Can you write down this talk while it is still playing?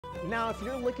Now, if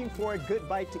you're looking for a good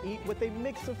bite to eat with a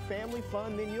mix of family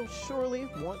fun, then you'll surely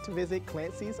want to visit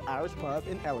Clancy's Irish Pub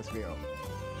in Ellisville.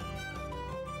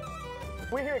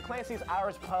 We're here at Clancy's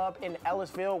Irish Pub in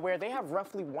Ellisville, where they have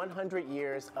roughly 100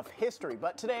 years of history.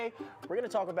 But today, we're going to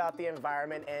talk about the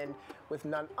environment and with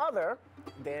none other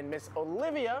than Miss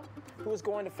Olivia, who is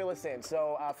going to fill us in.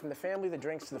 So from the family, the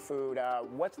drinks to the food,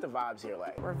 what's the vibes here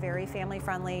like? We're very family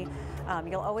friendly.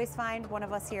 You'll always find one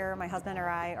of us here, my husband or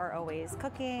I, are always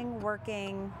cooking,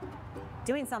 working,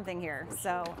 doing something here.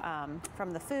 So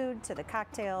from the food to the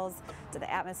cocktails to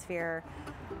the atmosphere,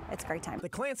 it's a great time. The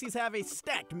Clancys have a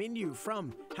stacked menu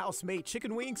from house-made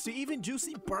chicken wings to even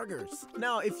juicy burgers.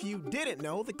 Now, if you didn't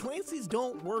know, the Clancys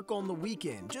don't work on the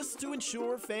weekend just to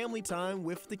ensure family time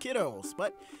with the kiddos,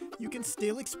 but you can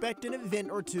still expect an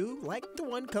event or two like the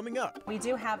one coming up. We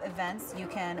do have events. You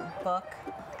can book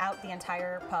out the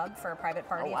entire pub for a private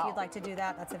party. Oh, wow. If you'd like to do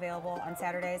that. That's available on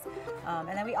Saturdays. And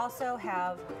then we also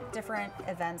have different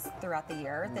events throughout the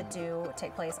year that do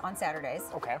take place on Saturdays.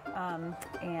 Okay.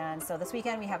 And so this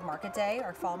weekend we have Market Day,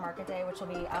 our fall Market Day, which will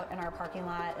be out in our parking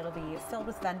lot. It'll be filled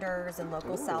with vendors and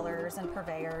local sellers and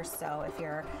purveyors. So if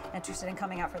you're interested in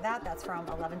coming out for that, that's from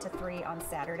 11 to 3 on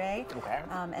Saturday. Okay.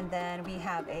 And then we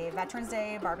have a Veterans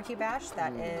Day barbecue bash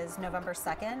that is November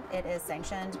 2nd. It is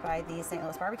sanctioned by the St.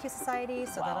 Louis Barbecue Society,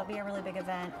 so that'll be a really big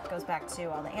event. It goes back to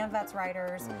all the AMVETS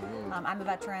riders. I'm a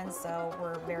veteran, so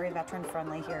we're very veteran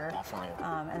friendly here. Definitely.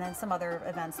 And then some other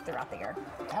events throughout the year.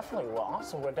 Definitely. Well,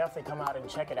 awesome. We'll definitely come out and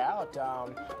check it out.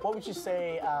 What would you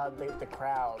say the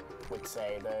crowd would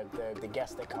say, the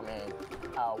guests that come in?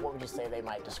 What would you say they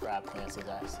might describe Clancy's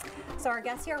as? So our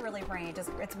guests here really range.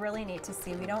 It's really neat to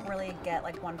see. We don't really get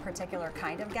like one particular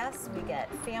kind of guests. We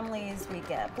get families, we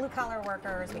get blue-collar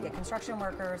workers, we get construction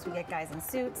workers, we get guys in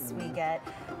suits, we get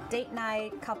date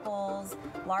night, couples,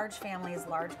 large families,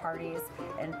 large parties,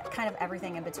 and kind of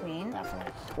everything in between.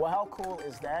 Definitely. Well, how cool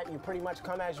is that? You pretty much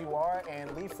come as you are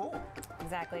and leave full.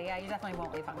 Exactly. Yeah, you definitely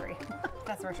won't leave hungry.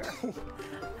 That's for sure.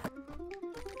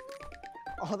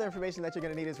 All the information that you're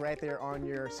going to need is right there on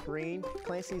your screen.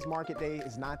 Clancy's Market Day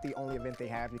is not the only event they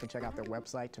have. You can check out their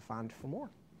website to find for more.